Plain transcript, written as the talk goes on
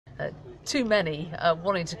too many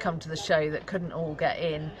wanting to come to the show that couldn't all get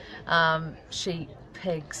in. Sheep,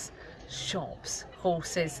 pigs, shops,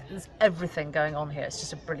 horses, there's everything going on here. It's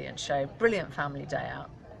just a brilliant show, brilliant family day out.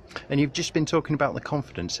 And you've just been talking about the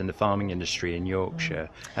confidence in the farming industry in Yorkshire.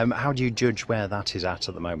 How do you judge where that is at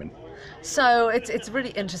the moment? So it's really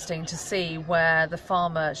interesting to see where the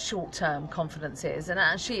farmer short-term confidence is, and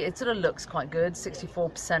actually it sort of looks quite good.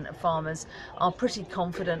 64% of farmers are pretty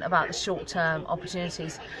confident about the short-term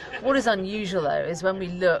opportunities. What is unusual though is when we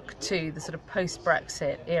look to the sort of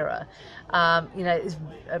post-Brexit era, it's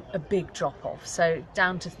a big drop-off. So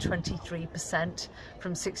down to 23%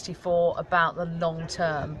 from 64 about the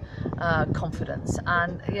long-term confidence,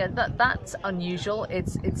 and that's unusual.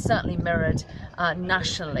 It's certainly mirrored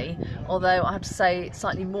nationally, although I have to say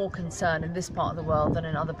slightly more concern in this part of the world than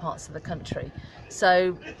in other parts of the country.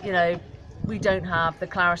 So we don't have the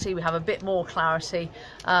clarity. We have a bit more clarity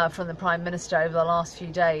from the Prime Minister over the last few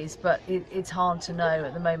days, but it's hard to know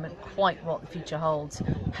at the moment quite what the future holds,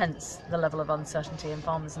 hence the level of uncertainty in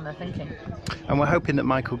farmers and their thinking. And we're hoping that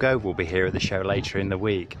Michael Gove will be here at the show later in the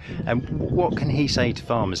week. And what can he say to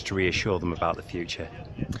farmers to reassure them about the future?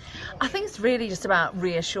 I think it's really just about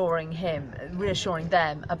reassuring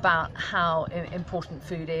them about how important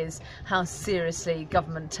food is, how seriously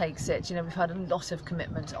government takes it. We've had a lot of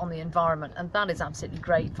commitment on the environment, and that is absolutely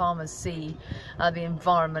great. Farmers see the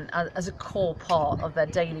environment as a core part of their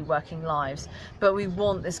daily working lives. But we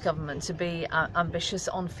want this government to be ambitious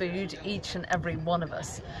on food, each and every one of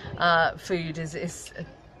us. Food is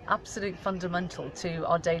absolute fundamental to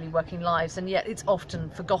our daily working lives, and yet it's often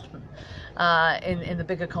forgotten in the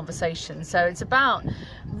bigger conversation. So it's about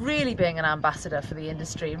really being an ambassador for the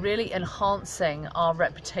industry, really enhancing our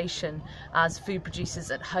reputation as food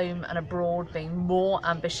producers at home and abroad, being more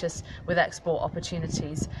ambitious with export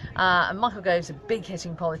opportunities. And Michael Gove's a big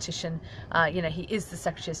hitting politician. He is the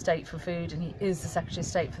Secretary of State for Food, and he is the Secretary of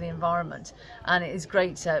State for the Environment, and it is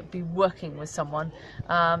great to be working with someone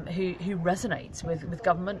who resonates with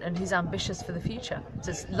government and who's ambitious for the future. So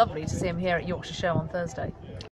it's lovely to see him here at Yorkshire Show on Thursday.